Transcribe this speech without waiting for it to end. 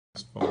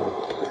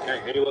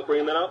Okay, any luck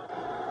bringing that up?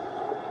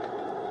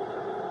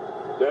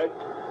 Jay?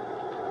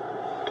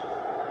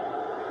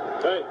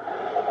 Hey!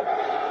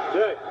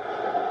 Jay!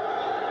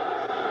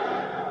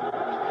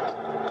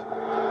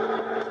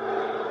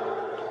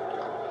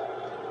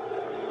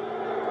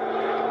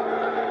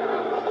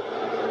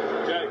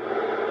 Jay!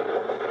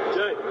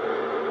 Jay!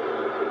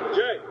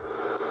 Jay!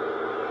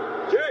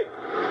 Jay!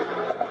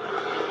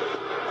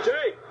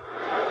 Jay!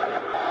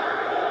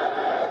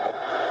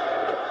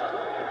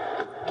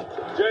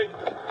 Jay!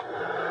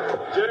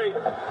 Jay!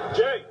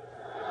 Jay!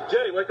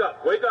 Jay, wake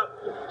up! Wake up!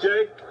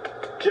 Jay!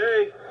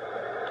 Jay!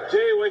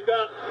 Jay, wake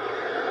up!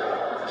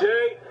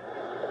 Jay!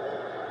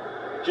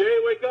 Jay,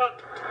 wake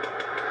up!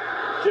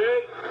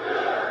 Jay!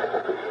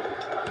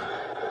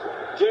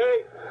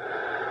 Jay!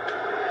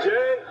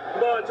 Jay!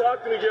 Come on,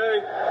 talk to me,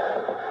 Jay!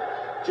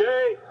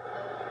 Jay!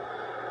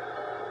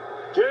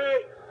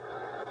 Jay!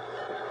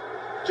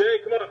 Jay,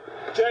 come on!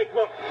 Jay, come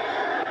on!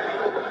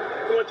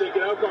 Come on, Jay,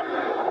 get out of the car!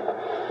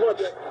 Come on,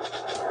 Jay!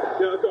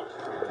 Get out of the car!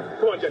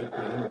 Come on, Jay!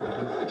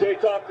 Jay,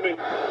 talk to me!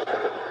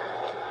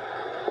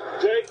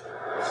 Jay!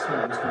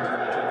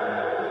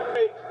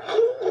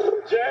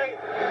 Jay!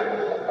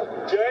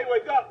 Jay,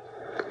 wake up!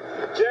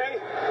 Jay!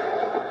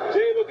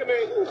 Jay, look at me!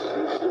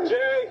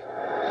 Jay!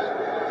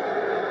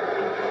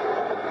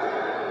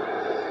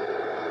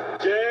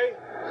 Jay!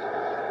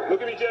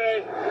 Look at me,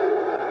 Jay!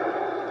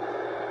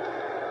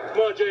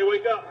 Come on, Jay,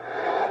 wake up!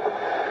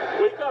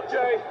 Wake up,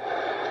 Jay!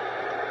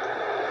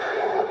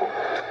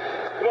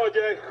 Come on,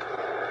 Jay!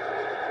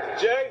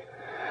 Jay!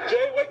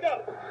 Jay, wake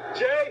up!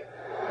 Jay!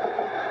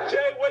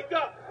 Jay, wake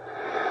up!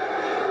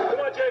 Come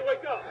on, Jay,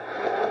 wake up!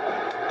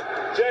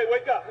 Jay,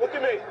 wake up! Look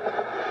at me!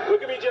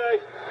 Look at me, Jay!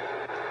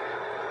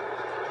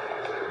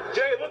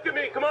 Jay, look at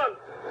me! Come on!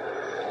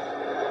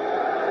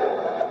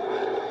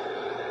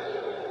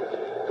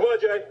 Come on,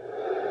 Jay!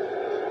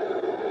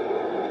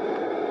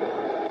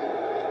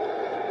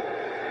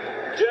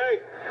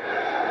 Jay!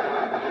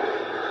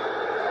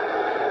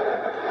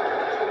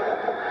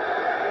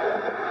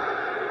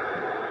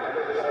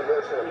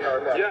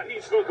 Yeah,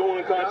 he's still going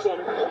in time, son.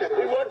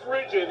 He was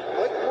rigid.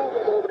 Let's move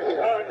him over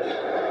here. All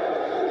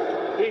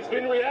right. He's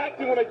been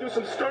reacting when I do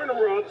some sternum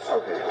rubs.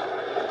 Okay.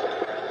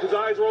 His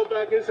eyes rolled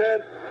back in his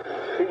head.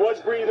 He was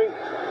breathing.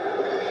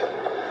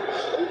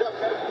 You got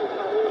medical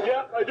power?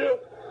 Yeah, I do.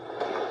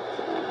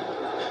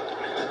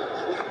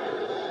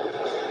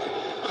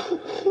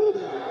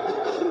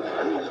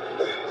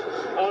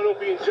 I don't know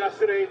if he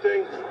ingested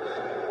anything.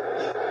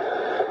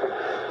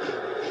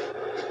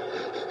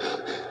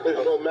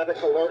 There's no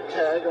medical alert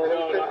tag or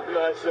anything? No, nothing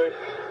I say.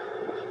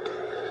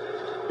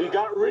 He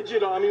got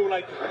rigid on me when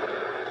I...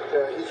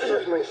 Yeah, he's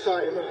certainly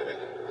signed.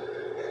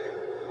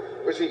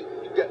 Was he...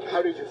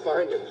 How did you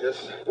find him?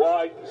 Just... Well,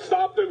 I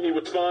stopped him. He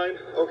was fine.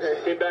 Okay.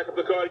 Came back up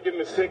the car to give him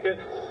his ticket.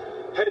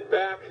 Head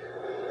back.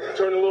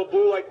 Turned a little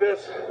blue like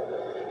this.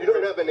 You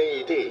don't have an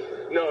AED?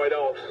 No, I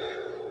don't.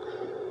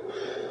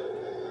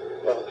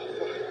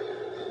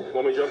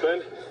 Want me to jump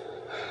in?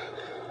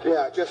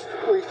 Yeah,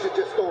 we should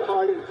just go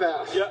hard and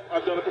fast. Yeah,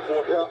 I've done it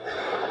before. Yeah.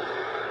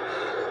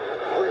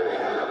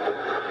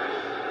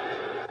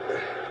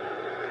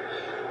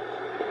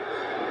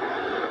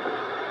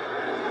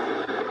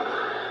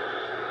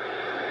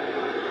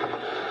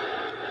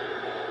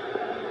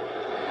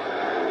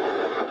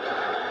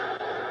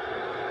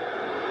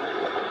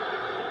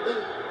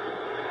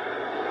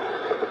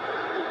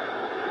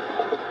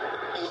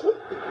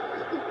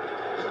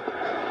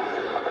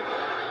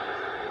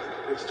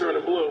 It's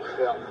turning blue.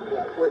 Yeah,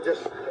 we're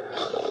just... I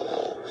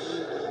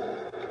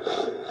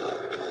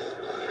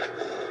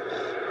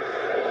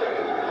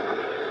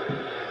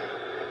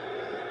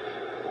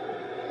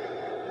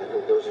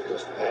think those are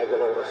just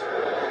tagging on us.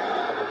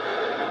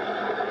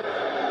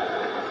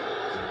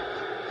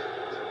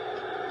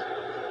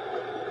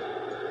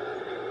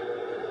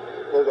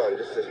 Hold on,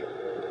 just a...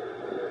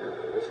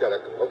 It's got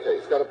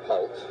a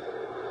pulse.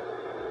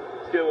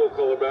 Let's get a little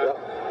color back.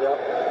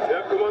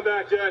 Yep, come on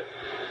back, Jay.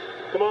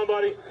 Come on,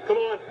 buddy. Come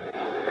on.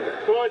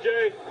 Come on,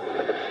 Jay.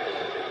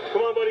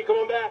 Come on, buddy. Come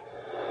on back.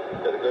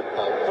 Got a good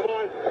pulse. Come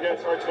on. Yeah,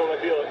 it's hard to go. I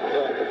feel it.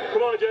 Yeah.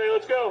 Come on, Jay.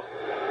 Let's go.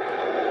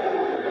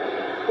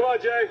 Come on,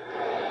 Jay.